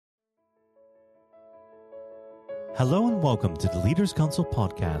Hello and welcome to the Leaders Council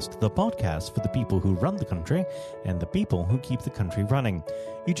podcast, the podcast for the people who run the country and the people who keep the country running.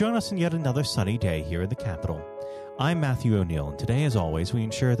 You join us on yet another sunny day here in the capital. I'm Matthew O'Neill, and today, as always, we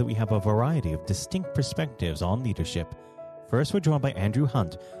ensure that we have a variety of distinct perspectives on leadership. First, we're joined by Andrew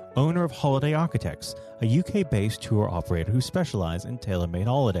Hunt, owner of Holiday Architects, a UK-based tour operator who specialise in tailor-made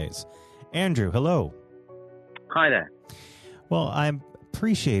holidays. Andrew, hello. Hi there. Well, I'm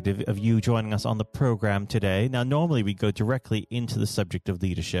appreciative of you joining us on the program today. Now, normally we go directly into the subject of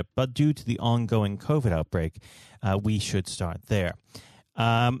leadership, but due to the ongoing COVID outbreak, we should start there.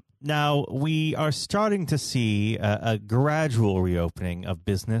 Now, we are starting to see a gradual reopening of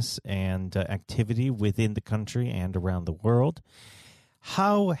business and activity within the country and around the world.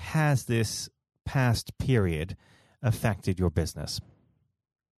 How has this past period affected your business?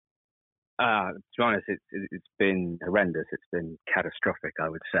 To be honest, it's been horrendous. It's been catastrophic, I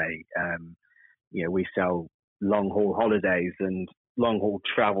would say. We sell long-haul holidays, and long-haul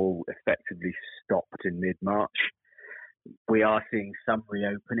travel effectively stopped in mid-March. We are seeing some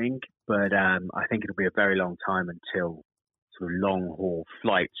reopening, but I think it'll be a very long time until sort of long-haul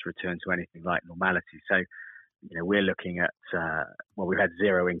flights return to anything like normality. So, we're looking at, we've had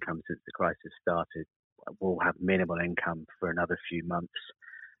zero income since the crisis started. We'll have minimal income for another few months.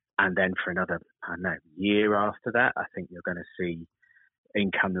 And then for another, year after that, I think you're going to see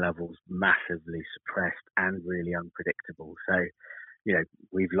income levels massively suppressed and really unpredictable. So,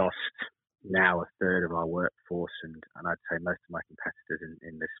 we've lost now a third of our workforce, and I'd say most of my competitors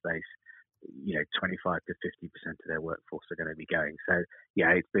in this space, 25 to 50% of their workforce are going to be going. So,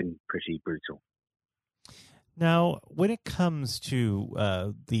 it's been pretty brutal. Now, when it comes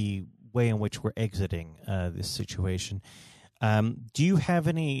to the way in which we're exiting this situation, do you have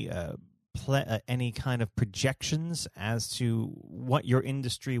any kind of projections as to what your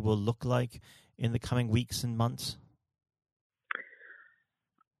industry will look like in the coming weeks and months?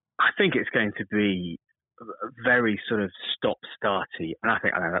 I think it's going to be very sort of stop-starty, and I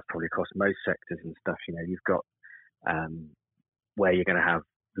know that's probably across most sectors and stuff. You've got where you're going to have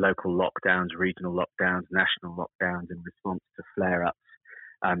local lockdowns, regional lockdowns, national lockdowns in response to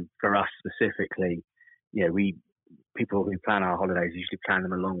flare-ups. For us specifically, people who plan our holidays usually plan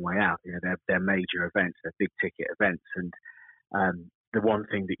them a long way out. They're major events, they're big ticket events, and the one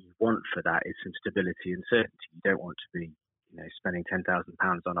thing that you want for that is some stability and certainty. You don't want to be, spending £10,000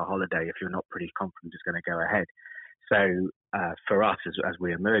 on a holiday if you're not pretty confident it's going to go ahead. So for us, as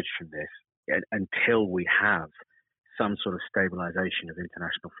we emerge from this, until we have some sort of stabilisation of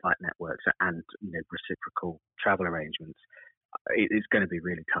international flight networks and reciprocal travel arrangements, it's going to be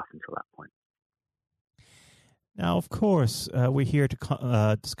really tough until that point. Now, of course, we're here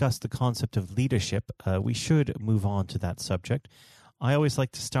to discuss the concept of leadership. We should move on to that subject. I always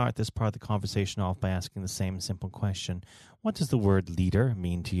like to start this part of the conversation off by asking the same simple question. What does the word leader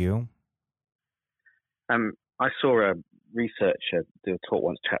mean to you? I saw a researcher do a talk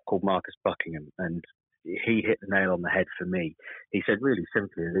once, a chap called Marcus Buckingham, and he hit the nail on the head for me. He said, really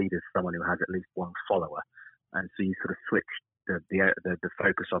simply, a leader is someone who has at least one follower. And so you sort of switch the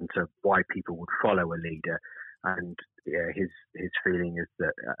focus onto why people would follow a leader. And his feeling is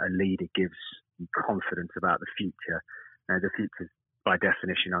that a leader gives you confidence about the future. The future is by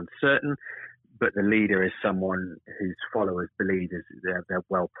definition uncertain, but the leader is someone whose followers believe they're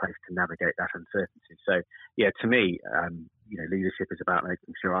well placed to navigate that uncertainty. So, to me, leadership is about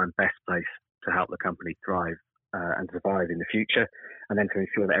making sure I'm best placed to help the company thrive and survive in the future, and then to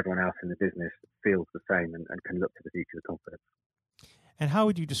ensure that everyone else in the business feels the same and can look to the future with confidence. And how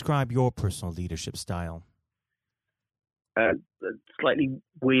would you describe your personal leadership style? A slightly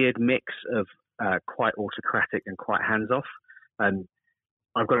weird mix of quite autocratic and quite hands-off.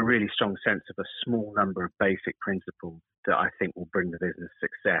 I've got a really strong sense of a small number of basic principles that I think will bring the business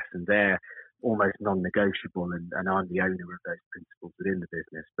success, and they're almost non-negotiable, and I'm the owner of those principles within the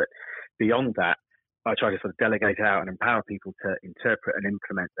business. But beyond that, I try to sort of delegate out and empower people to interpret and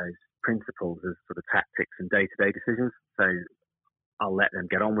implement those principles as sort of tactics and day-to-day decisions. So I'll let them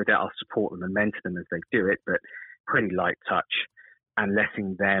get on with it. I'll support them and mentor them as they do it, but pretty light touch and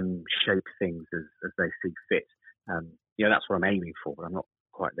letting them shape things as they see fit. That's what I'm aiming for, but I'm not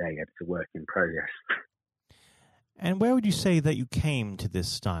quite there yet. It's a work in progress. And where would you say that you came to this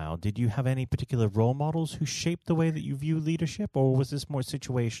style? Did you have any particular role models who shaped the way that you view leadership, or was this more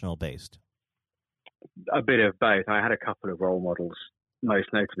situational based? A bit of both. I had a couple of role models, most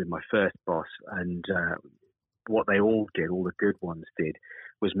notably my first boss, and what they all did, all the good ones did,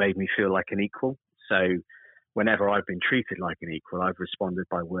 was made me feel like an equal. So whenever I've been treated like an equal, I've responded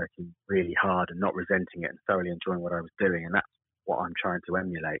by working really hard and not resenting it and thoroughly enjoying what I was doing. And that's what I'm trying to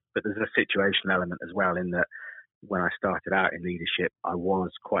emulate. But there's a situational element as well, in that when I started out in leadership, I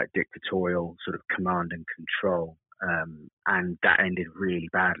was quite dictatorial, sort of command and control. And that ended really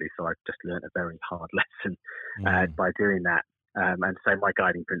badly. So I just learned a very hard lesson by doing that. And so my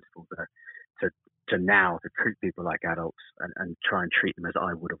guiding principles are to now to treat people like adults and try and treat them as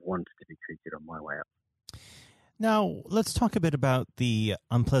I would have wanted to be treated on my way up. Now, let's talk a bit about the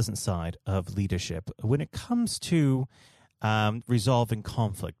unpleasant side of leadership. When it comes to resolving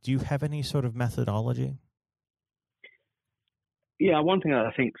conflict, do you have any sort of methodology? Yeah, one thing that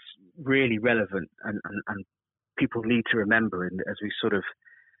I think is really relevant and people need to remember as we sort of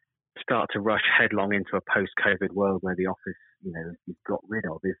start to rush headlong into a post-COVID world where the office, is got rid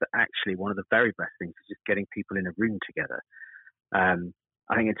of, is that actually one of the very best things is just getting people in a room together.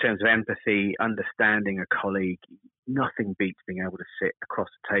 I think in terms of empathy, understanding a colleague, nothing beats being able to sit across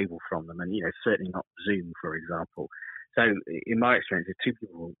the table from them, and certainly not Zoom, for example. So in my experience, if two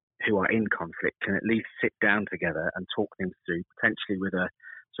people who are in conflict can at least sit down together and talk things through, potentially with a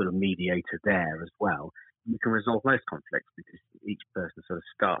sort of mediator there as well, you can resolve most conflicts because each person sort of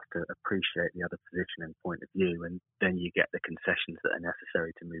starts to appreciate the other position and point of view, and then you get the concessions that are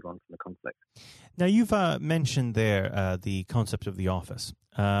necessary to move on from the conflict. Now, you've mentioned there the concept of the office.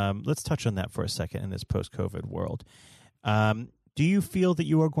 Let's touch on that for a second in this post-COVID world. Do you feel that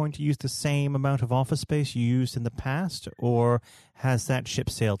you are going to use the same amount of office space you used in the past, or has that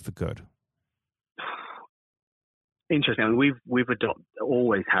ship sailed for good? Interesting. I mean, we've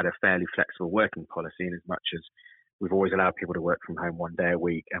always had a fairly flexible working policy, in as much as we've always allowed people to work from home one day a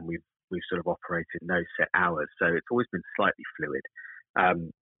week, and we've sort of operated no set hours. So it's always been slightly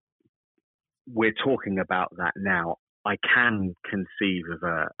fluid. We're talking about that now. I can conceive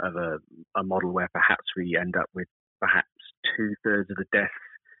of a model where perhaps we end up with perhaps 2/3 of the desks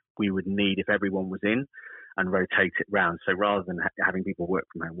we would need if everyone was in, and rotate it round. So rather than having people work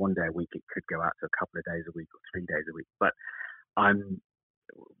from home one day a week, it could go out to a couple of days a week or 3 days a week. But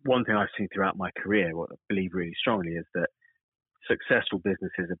one thing I've seen throughout my career, what I believe really strongly, is that successful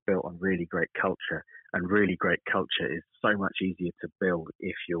businesses are built on really great culture, and really great culture is so much easier to build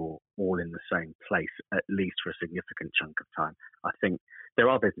if you're all in the same place, at least for a significant chunk of time. I think there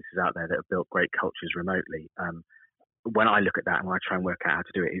are businesses out there that have built great cultures remotely. When I look at that and when I try and work out how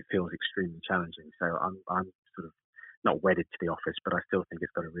to do it, it feels extremely challenging. So I'm sort of not wedded to the office, but I still think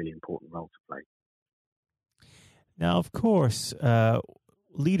it's got a really important role to play. Now, of course,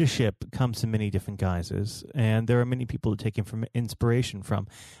 leadership comes in many different guises, and there are many people to take inspiration from.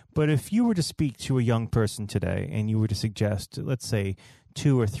 But if you were to speak to a young person today and you were to suggest, let's say,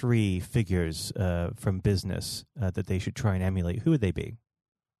 2 or 3 figures from business that they should try and emulate, who would they be?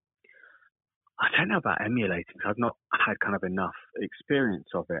 I don't know about emulating, because I've not had kind of enough experience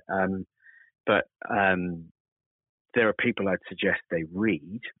of it. But there are people I'd suggest they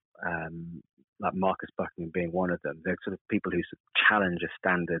read, like Marcus Buckingham being one of them. They're sort of people who sort of challenge a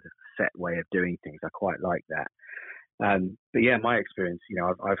standard set way of doing things. I quite like that. But yeah, my experience,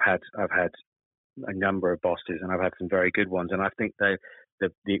 I've had a number of bosses, and I've had some very good ones. And I think the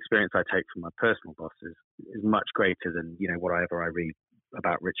experience I take from my personal bosses is much greater than whatever I read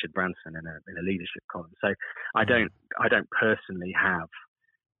about Richard Branson in a leadership column. So I don't personally have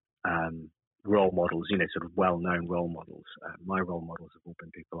role models, sort of well-known role models. My role models have all been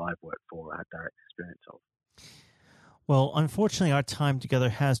people I've worked for or had direct experience of. Well, unfortunately, our time together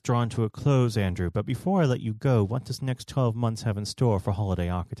has drawn to a close, Andrew. But before I let you go, what does the next 12 months have in store for Holiday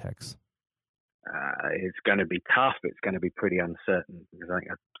Architects? It's going to be tough. It's going to be pretty uncertain, because I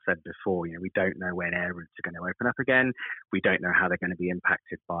think I've said before, we don't know when air routes are going to open up again. We don't know how they're going to be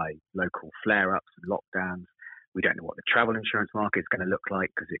impacted by local flare-ups and lockdowns. We don't know what the travel insurance market is going to look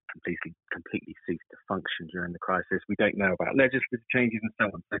like, because it completely ceased to function during the crisis. We don't know about legislative changes and so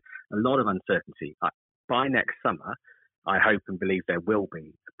on. So a lot of uncertainty. By next summer, I hope and believe there will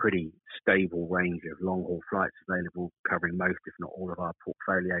be a pretty stable range of long-haul flights available, covering most, if not all, of our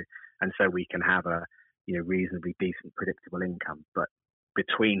portfolio. And so we can have a reasonably decent, predictable income. But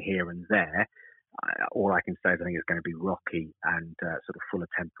between here and there, all I can say is I think it's going to be rocky and sort of full of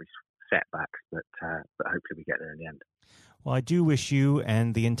temporary setbacks, but hopefully we get there in the end. Well, I do wish you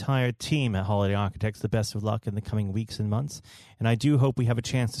and the entire team at Holiday Architects the best of luck in the coming weeks and months, and I do hope we have a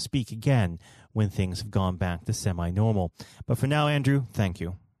chance to speak again when things have gone back to semi-normal. But for now, Andrew, thank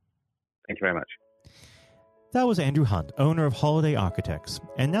you. Thank you very much. That was Andrew Hunt, owner of Holiday Architects.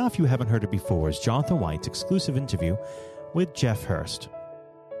 And now, if you haven't heard it before, is Jonathan White's exclusive interview with Jeff Hurst.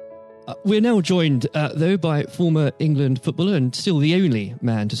 We're now joined, though, by former England footballer and still the only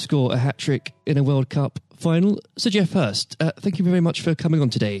man to score a hat-trick in a World Cup final, Sir Jeff Hurst. Thank you very much for coming on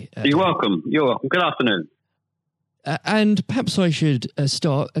today. You're welcome. You're welcome. Good afternoon. And perhaps I should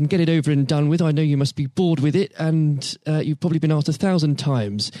start and get it over and done with. I know you must be bored with it, and you've probably been asked 1,000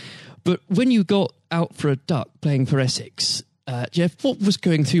 times. But when you got out for a duck playing for Essex, Jeff, what was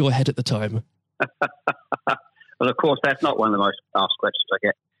going through your head at the time? Well, of course, that's not one of the most asked questions I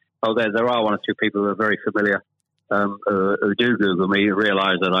get. Oh, there are one or two people who are very familiar who do Google me, who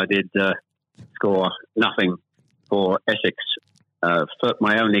realise that I did score nothing for Essex. For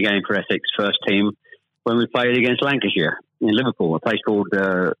my only game for Essex first team when we played against Lancashire in Liverpool, a place called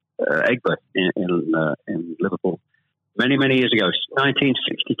Egbert in Liverpool, many years ago,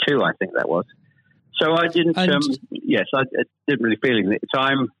 1962, I think that was. So I didn't. I didn't really feel it at the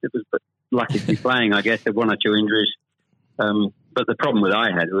time. It was lucky to be playing. I guess there were one or two injuries, but the problem that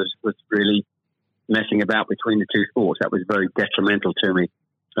I had was really messing about between the two sports. That was very detrimental to me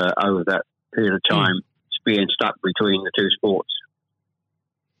over that period of time, being stuck between the two sports.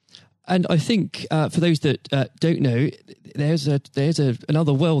 And I think for those that don't know, there's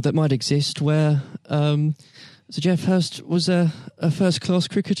another world that might exist where Sir Geoff Hurst was a first-class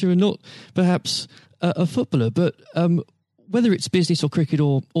cricketer and not perhaps a footballer. But whether it's business or cricket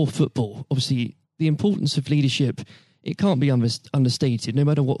or football, obviously the importance of leadership, it can't be understated, no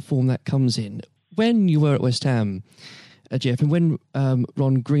matter what form that comes in. When you were at West Ham, Geoff, and when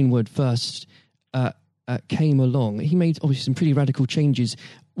Ron Greenwood first came along, he made obviously some pretty radical changes.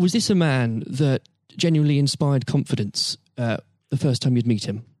 Was this a man that genuinely inspired confidence the first time you'd meet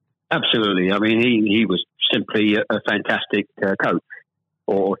him? Absolutely. I mean, he was simply a fantastic coach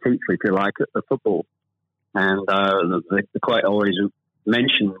or teacher, if you like, at football. And the quite always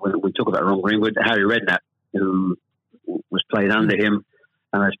mentioned when we talk about Ron Greenwood, Harry Redknapp, who was played under him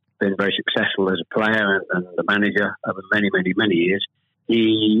and has been very successful as a player and the manager over many years.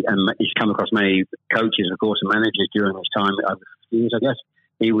 He's come across many coaches, of course, and managers during his time over the years, I guess.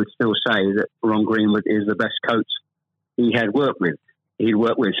 He would still say that Ron Greenwood is the best coach he'd worked with.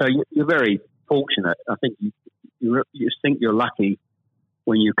 So you're very fortunate. I think you think you're lucky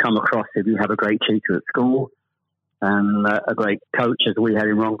when you come across, if you have a great teacher at school and a great coach as we had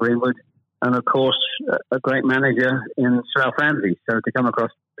in Ron Greenwood, and of course a great manager in Sir Alf Ramsey. So to come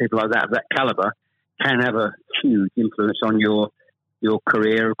across people like that of that calibre can have a huge influence on your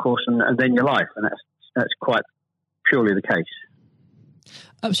career, of course, and then your life, and that's quite purely the case.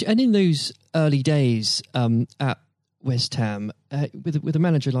 Absolutely. And in those early days at West Ham, with a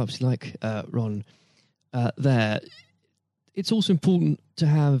manager like Ron there, it's also important to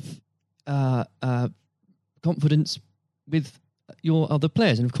have confidence with your other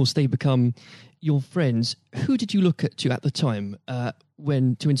players, and of course they become your friends. Who did you look to at the time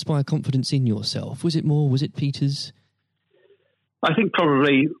when to inspire confidence in yourself? Was it Peters? I think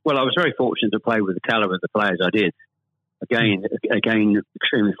probably. Well, I was very fortunate to play with the calibre of the players I did. Again,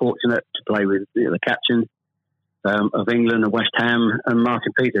 extremely fortunate to play with the captain of England and West Ham and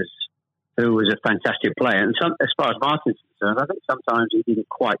Martin Peters, who was a fantastic player. And as far as Martin's concerned, I think sometimes he didn't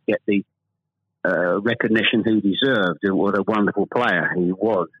quite get the recognition he deserved. What a wonderful player he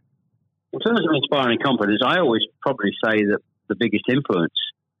was. In terms of inspiring confidence, I always probably say that the biggest influence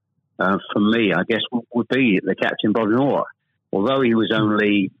for me, I guess, would be the captain, Bob Noor. Although he was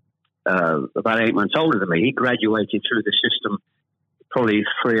only about 8 months older than me, he graduated through the system probably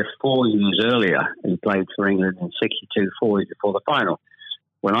 3 or 4 years earlier. He played for England in 62, 4 years before the final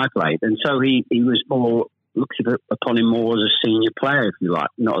when I played. And so he was more, looked upon him more as a senior player, if you like,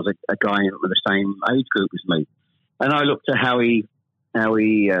 not as a guy with the same age group as me. And I looked at how he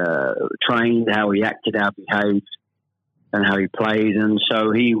trained, how he acted, how he behaved, and how he played. And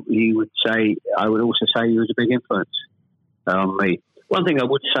so he would say, I would also say he was a big influence on me. One thing I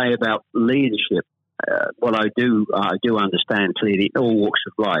would say about leadership, what I do understand clearly in all walks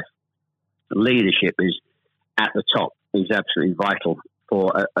of life, leadership is at the top, is absolutely vital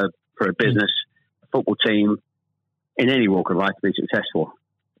for a business, a football team, in any walk of life to be successful.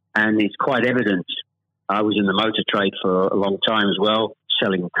 And it's quite evident. I was in the motor trade for a long time as well,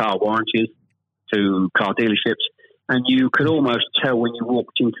 selling car warranties to car dealerships. And you could almost tell when you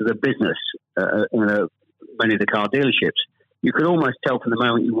walked into the business, many of the car dealerships, you could almost tell from the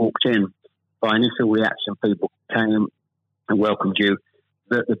moment you walked in by initial reaction, people came and welcomed you,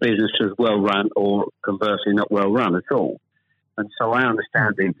 that the business was well run or conversely not well run at all. And so I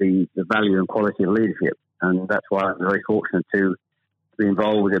understand the value and quality of leadership. And that's why I'm very fortunate to be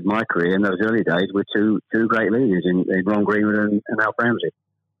involved in my career in those early days with two great leaders in Ron Greenwood and Alf Ramsey.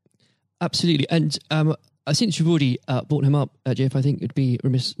 Absolutely. And since you've already brought him up, Jeff, I think it'd be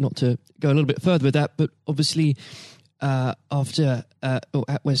remiss not to go a little bit further with that. But obviously, after at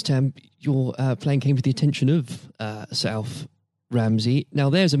West Ham, your playing came to the attention of Sir Alf Ramsey. Now,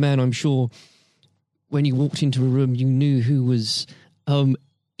 there's a man I'm sure when you walked into a room, you knew who was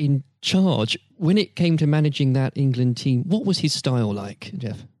in charge. When it came to managing that England team, what was his style like,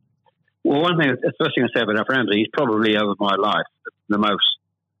 Jeff? Well, the first thing I say about Alf Ramsey, he's probably over my life the most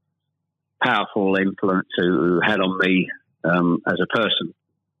powerful influence who had on me as a person.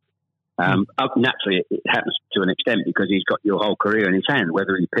 Naturally, it happens to an extent because he's got your whole career in his hand.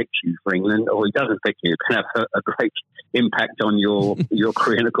 Whether he picks you for England or he doesn't pick you, it can have a great impact on your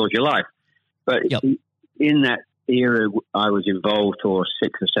career and, of course, your life. But in that era I was involved for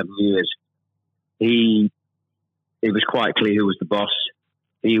 6 or 7 years, it was quite clear who was the boss.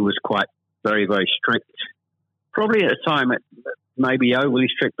 He was quite very, very strict. Probably at a time, maybe overly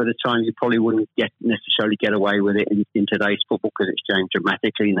strict, but at a time you probably wouldn't necessarily get away with it in today's football because it's changed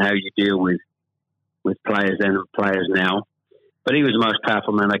dramatically in how you deal with players then and players now. But he was the most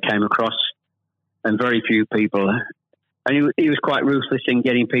powerful man I came across, and very few people. And he was quite ruthless in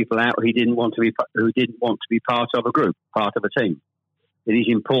getting people out who didn't want to be part of a group, part of a team. It is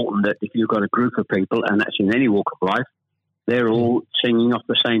important that if you've got a group of people, and that's in any walk of life, they're all singing off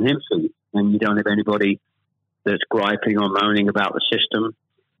the same hymn sheet, and you don't have anybody that's griping or moaning about the system.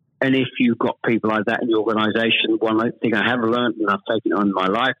 And if you've got people like that in your organisation, one thing I have learned, and I've taken it on in my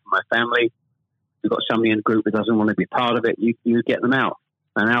life, my family, you've got somebody in the group that doesn't want to be part of it, you get them out.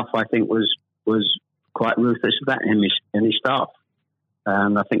 And Alf, I think, was quite ruthless with that in his staff.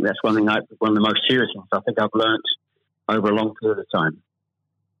 And I think that's one of the most serious things I think I've learnt over a long period of time.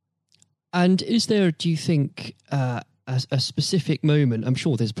 And is there, do you think, a specific moment, I'm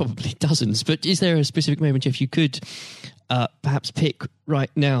sure there's probably dozens, but is there a specific moment, if you could perhaps pick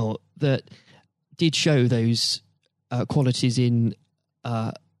right now, that did show those qualities in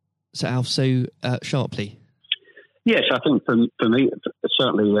Sir Alf so sharply? Yes, I think for me,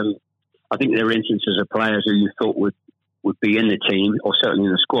 certainly, I think there are instances of players who you thought would be in the team, or certainly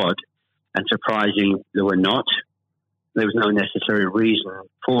in the squad, and surprisingly they were not. There was no necessary reason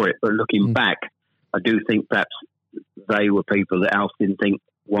for it, but looking back, I do think perhaps they were people that Alf didn't think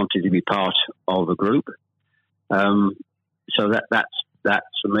wanted to be part of a group. So that's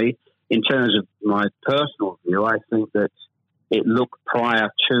for me. In terms of my personal view, I think that it looked prior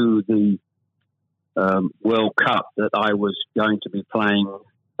to the World Cup that I was going to be playing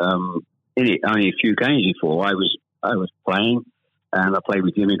in it only a few games before. I was playing, and I played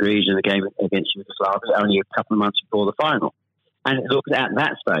with Jimmy Greaves in a game against Yugoslavia only a couple of months before the final. And it looked at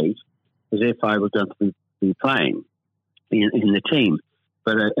that stage as if I was going to be playing in the team.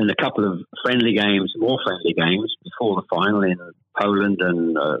 But in a couple of more friendly games before the final in Poland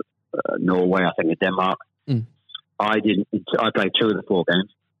and Norway, I think, and Denmark, I played 2 of the 4 games,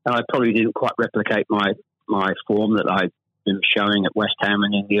 and I probably didn't quite replicate my form that I'd been showing at West Ham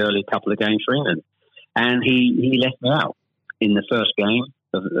and in the early couple of games for England. And he left me out in the first game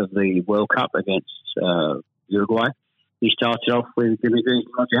of the World Cup against Uruguay. He started off with Jimmy Greaves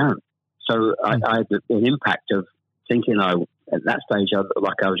and Roger Hunt. So I had an impact of thinking at that stage I looked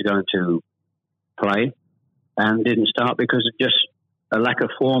like I was going to play, and didn't start because of just a lack of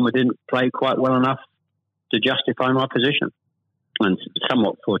form. I didn't play quite well enough to justify my position. And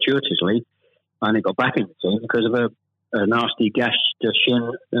somewhat fortuitously, I only got back in the team because of a nasty gash to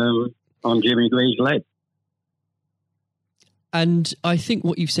shin on Jimmy Greaves' leg. And I think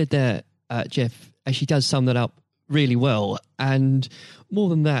what you've said there, Jeff, actually does sum that up really well. And more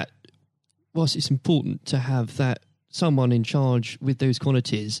than that, whilst it's important to have that someone in charge with those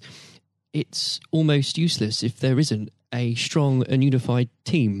qualities, it's almost useless if there isn't a strong and unified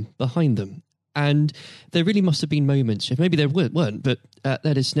team behind them. And there really must have been moments, Jeff, maybe there weren't, but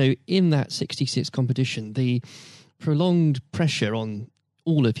let us know, in that 66 competition, the prolonged pressure on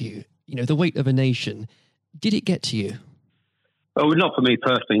all of you, the weight of a nation, did it get to you? Well, not for me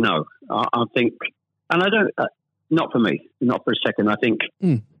personally, no. I think, and I don't, not for me, not for a second. I think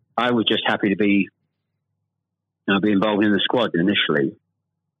I was just happy to be involved in the squad initially.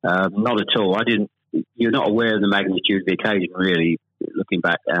 Not at all. You're not aware of the magnitude of the occasion, really, looking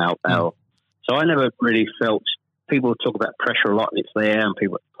back out. So I never really felt, people talk about pressure a lot, and it's there, and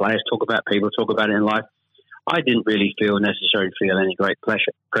players talk about it in life. I didn't really necessarily feel any great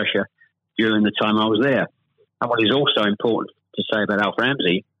pressure during the time I was there. And what is also important to say about Alf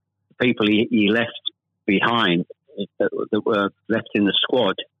Ramsey, the people he left behind, that were left in the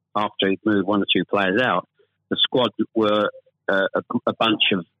squad after he'd moved 1 or 2 players out, the squad were a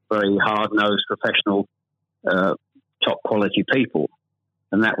bunch of very hard-nosed, professional, top-quality people.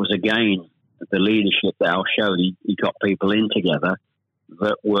 And that was, again, the leadership that Al showed. He got people in together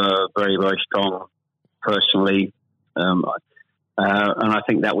that were very, very strong personally. And I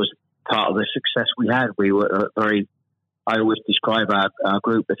think that was part of the success we had. We were I always describe our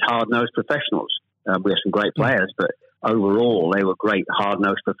group as hard-nosed professionals. We have some great players, but overall they were great,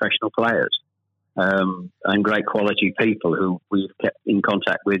 hard-nosed professional players and great quality people who we've kept in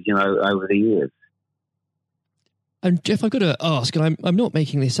contact with, over the years. And Jeff, I've got to ask, and I'm not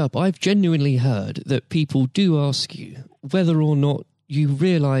making this up, I've genuinely heard that people do ask you whether or not you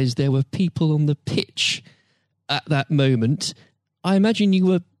realise there were people on the pitch at that moment. I imagine you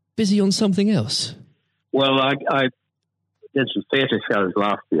were busy on something else. Well, I did some theatre shows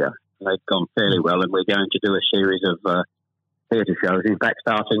last year. They've gone fairly well, and we're going to do a series of theatre shows, in fact,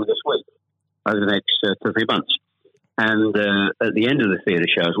 starting this week, over the next 2 or 3 months. And at the end of the theatre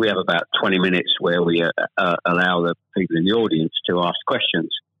shows, we have about 20 minutes where we allow the people in the audience to ask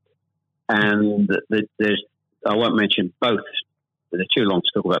questions. And I won't mention both. They're too long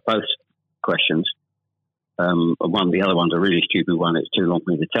to talk about both questions. The other one's a really stupid one. It's too long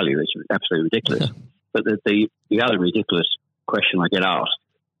for me to tell you. It's absolutely ridiculous. But the other ridiculous question I get asked,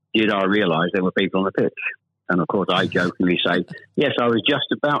 did I realise there were people on the pitch? And of course I jokingly say, yes, I was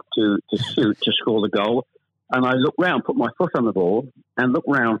just about to shoot to score the goal. And I looked round, put my foot on the ball, and looked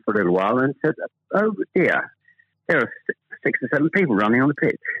round for a little while and said, oh dear, there are 6 or 7 people running on the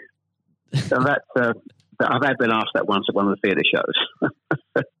pitch. So I've been asked that once at one of the theatre shows.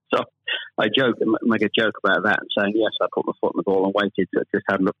 So I make a joke about that and saying, yes, I put my foot on the ball and waited, just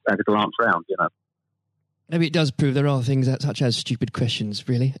had a glance round, Maybe it does prove there are things such as stupid questions,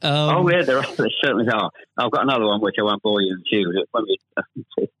 really. Oh, yeah, there certainly are. I've got another one which I won't bore you with.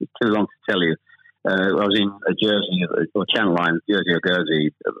 It's too long to tell you. I was in a Jersey or Channel Line, Jersey or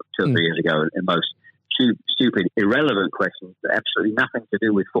Guernsey 2 or 3 years ago, and most stupid, irrelevant questions, absolutely nothing to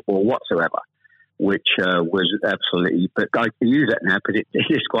do with football whatsoever, which was absolutely. But I can use that now because it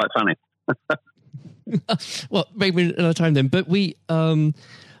is quite funny. Well, maybe another time then. But we. Well,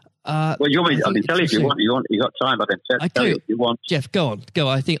 you want me? I can tell you if you want. You got time? I can tell you if you want. Jeff, go on. Go.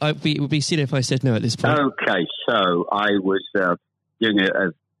 I think it would be silly if I said no at this point. Okay, so I was doing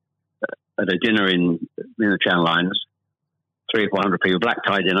at a dinner in the Channel Lines, 300 or 400 people, black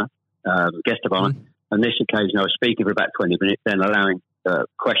tie dinner, guest of honour. On this occasion, I was speaking for about 20 minutes, then allowing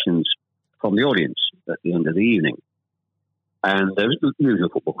questions from the audience at the end of the evening. And there was usual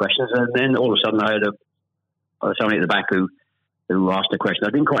football questions, and then all of a sudden I had somebody at the back who asked a question. I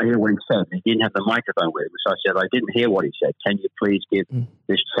didn't quite hear what he said. He didn't have the microphone with him, so I said, I didn't hear what he said. Can you please give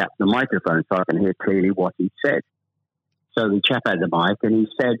this chap the microphone so I can hear clearly what he said? So the chap had the mic, and he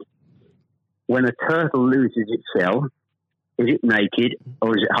said, when a turtle loses its shell, is it naked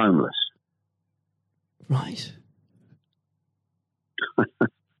or is it homeless? Right.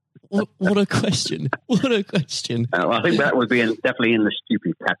 What a question. What a question. I think that would be definitely in the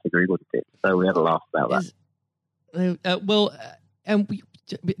stupid category, wouldn't it? So we had a laugh about that.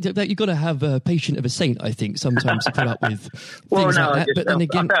 You've got to have a patient of a saint, I think, sometimes to put up with things like that. But then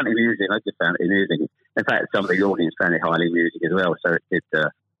again, I found it amusing. I just found it amusing. In fact, some of the audience found it highly amusing as well. So it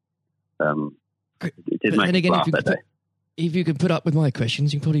did make me laugh that day. If you can put up with my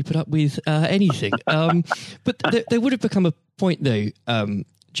questions, you can probably put up with anything. But there would have become a point, though,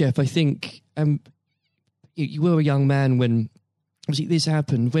 Jeff, I think you were a young man when obviously this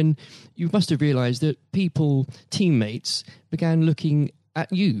happened, when you must have realised that teammates, began looking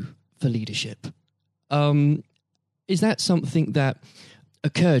at you for leadership. Is that something that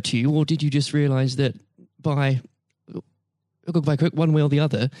occurred to you, or did you just realise that by one way or the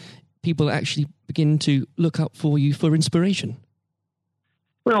other, people actually begin to look up for you for inspiration?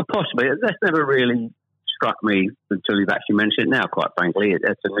 Well, possibly. That's never really struck me until you've actually mentioned it now, quite frankly.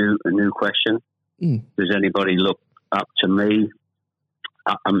 That's a new question. Does anybody look up to me?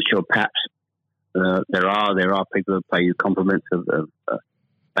 I'm sure perhaps there are people who pay you compliments of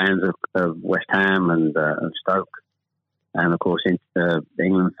fans of West Ham and Stoke, and of course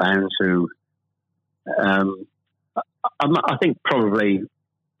England fans who I think probably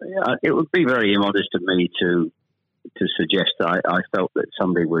it would be very immodest of me to suggest that I felt that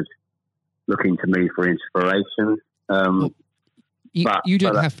somebody was looking to me for inspiration. You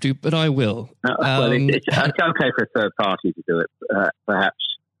don't have to, but I will. It's okay for a third party to do it. Perhaps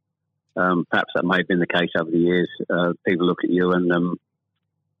that may have been the case over the years. People look at you and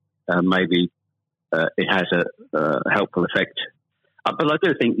maybe it has a helpful effect. But I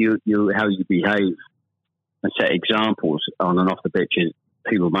do think how you behave and set examples on and off the pitch,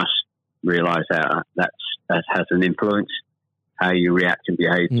 people must realise that has an influence. How you react and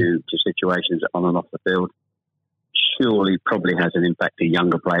behave to situations on and off the field surely probably has an impact to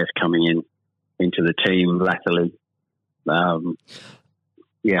younger players coming into the team latterly.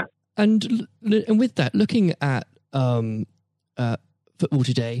 Yeah. And with that, looking at football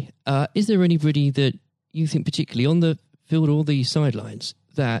today, is there anybody that you think particularly on the field or the sidelines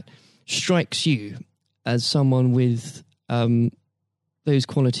that strikes you as someone with those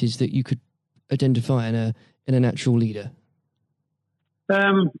qualities that you could identify in a natural leader?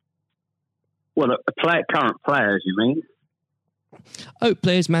 Well, current players, you mean? Oh,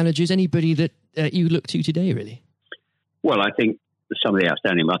 players, managers, anybody that you look to today, really? Well, I think some of the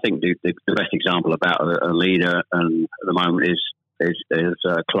outstanding. I think the best example about a leader at the moment is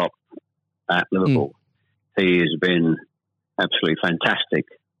Klopp at Liverpool. He has been absolutely fantastic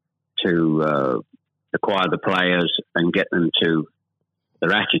to acquire the players and get them to.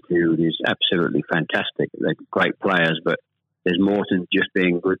 Their attitude is absolutely fantastic. They're great players, but there's more than just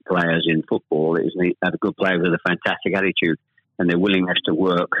being good players in football. It is have good players with a fantastic attitude, and their willingness to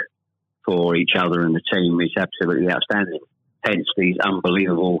work for each other and the team is absolutely outstanding. Hence these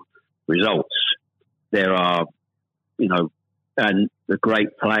unbelievable results. There are, and the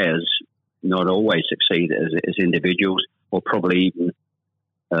great players not always succeed as individuals, or probably even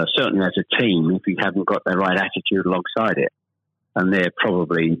certainly as a team if you haven't got the right attitude alongside it. And they're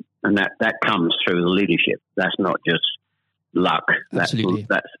probably, and that comes through the leadership. That's not just luck. Absolutely.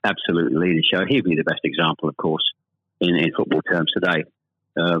 That's absolute leadership. He'd be the best example, of course, in football terms today.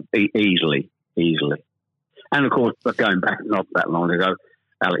 Easily. And of course, but going back not that long ago,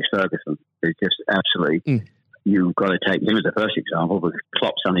 Alex Ferguson is just absolutely. You've got to take him as the first example, because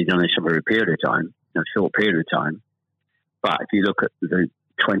Klopp's only done this over a period of time, a short period of time. But if you look at the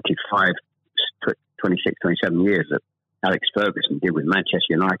 26, 27 years that Alex Ferguson did with Manchester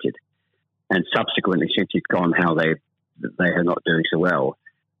United, and subsequently since he's gone, how they are not doing so well.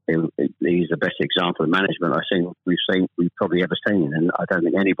 He's the best example of management we've probably ever seen, and I don't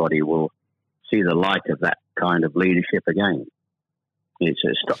think anybody will see the like of that kind of leadership again. It's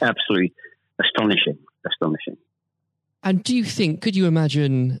absolutely astonishing. And do you think, could you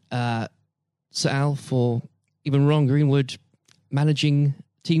imagine Sir Alf or even Ron Greenwood managing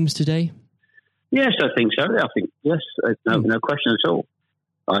teams today? Yes, I think so. I think yes, no question at all.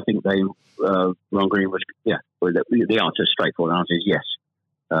 I think Ron Greenwood. Yeah, well, the answer, straightforward answer is yes.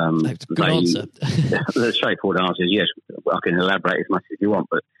 That's a good answer. The straightforward answer is yes. I can elaborate as much as you want,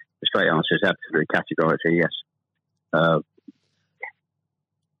 but the straight answer is absolutely categorically yes.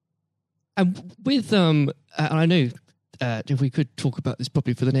 And with and I know if we could talk about this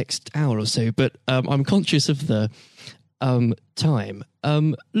probably for the next hour or so, but I'm conscious of the time.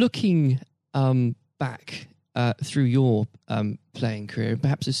 Looking back through your playing career,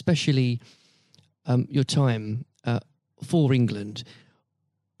 perhaps especially your time for England,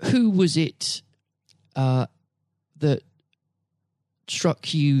 who was it that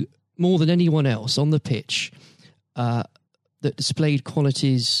struck you more than anyone else on the pitch that displayed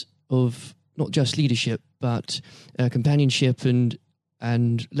qualities of not just leadership but companionship and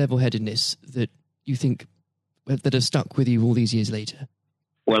level-headedness that you think that have stuck with you all these years later?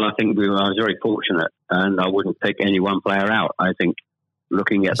 Well, I think I was very fortunate, and I wouldn't pick any one player out. I think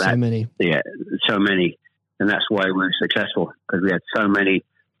looking at so many, and that's why we were successful, because we had so many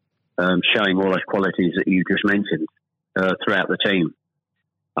showing all those qualities that you just mentioned throughout the team.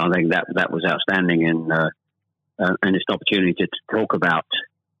 I think that was outstanding, and it's an opportunity to talk about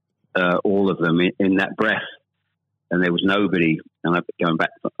all of them in that breath. And there was nobody. And going back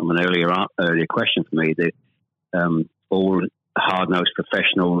from an earlier question for me, all hard-nosed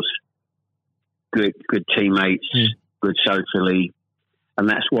professionals, good teammates, good socially, and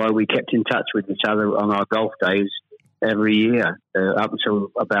that's why we kept in touch with each other on our golf days every year up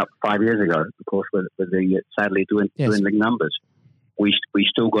until about 5 years ago. Of course, with the sadly dwindling numbers, we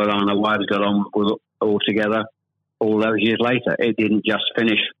still got on. Our wives got on all together all those years later. It didn't just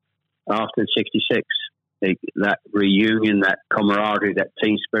finish after '66. That reunion, that camaraderie, that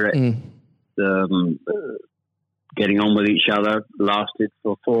team spirit, getting on with each other lasted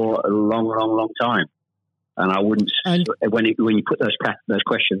for a long time. And I wouldn't, when you put those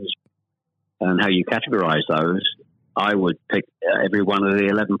questions and how you categorise those, I would pick every one of the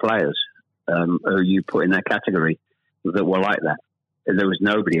 11 players who you put in that category that were like that. There was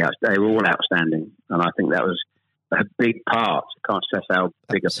nobody else. They were all outstanding. And I think that was a big part. I can't stress how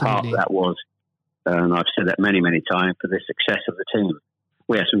big a part that was. And I've said that many times, for the success of the team.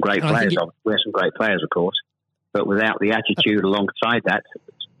 We had some great players. We had some great players, of course. But without the attitude alongside that,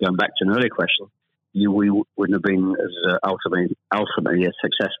 going back to an earlier question, we wouldn't have been as ultimately as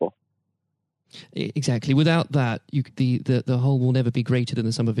successful. Exactly. Without that, the whole will never be greater than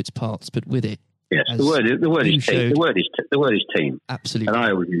the sum of its parts. But with it, yes, the word is team. The word is team. Absolutely. And I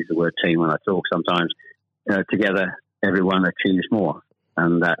always use the word team when I talk. Sometimes together, everyone achieves more,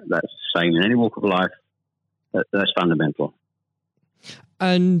 and that's the same in any walk of life. That's fundamental.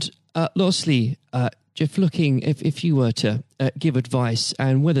 And lastly, Jeff, looking, if you were to give advice,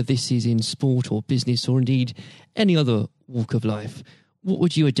 and whether this is in sport or business or indeed any other walk of life, what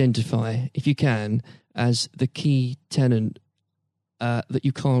would you identify, if you can, as the key tenet that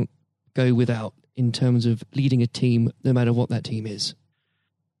you can't go without in terms of leading a team, no matter what that team is?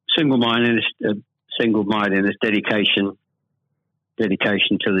 Single-mindedness, dedication to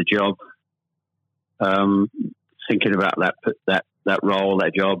the job, thinking about that role,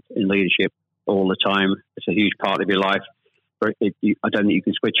 that job in leadership all the time. It's a huge part of your life. I don't think you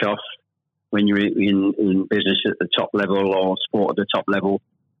can switch off when you're in business at the top level or sport at the top level.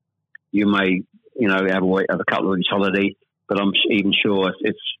 You may, have a couple of weeks holiday, but I'm even sure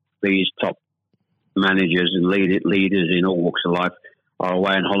if these top managers and leaders in all walks of life are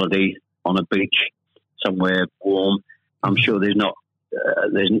away on holiday on a beach somewhere warm, I'm sure they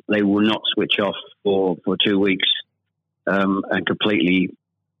will not switch off for 2 weeks and completely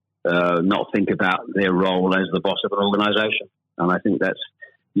not think about their role as the boss of an organisation. And I think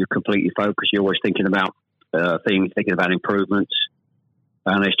you're completely focused. You're always thinking about things, thinking about improvements,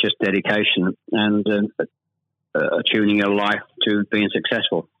 and it's just dedication and tuning your life to being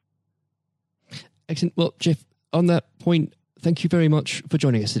successful. Excellent. Well, Jeff, on that point, thank you very much for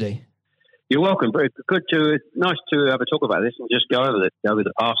joining us today. You're welcome. Very good nice to have a talk about this and just go over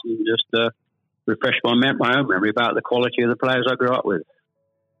the past and just refresh my own memory about the quality of the players I grew up with.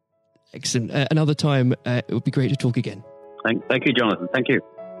 Excellent. Another time, it would be great to talk again. Thank you, Jonathan. Thank you.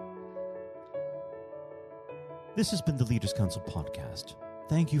 This has been the Leaders Council podcast.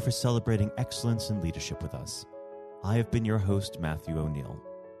 Thank you for celebrating excellence in leadership with us. I have been your host, Matthew O'Neill.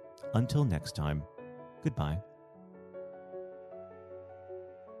 Until next time, goodbye.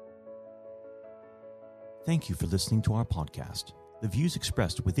 Thank you for listening to our podcast. The views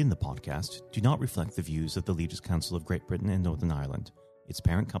expressed within the podcast do not reflect the views of the Leaders Council of Great Britain and Northern Ireland, its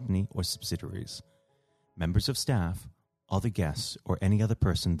parent company or subsidiaries, members of staff, other guests, or any other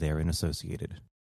person therein associated.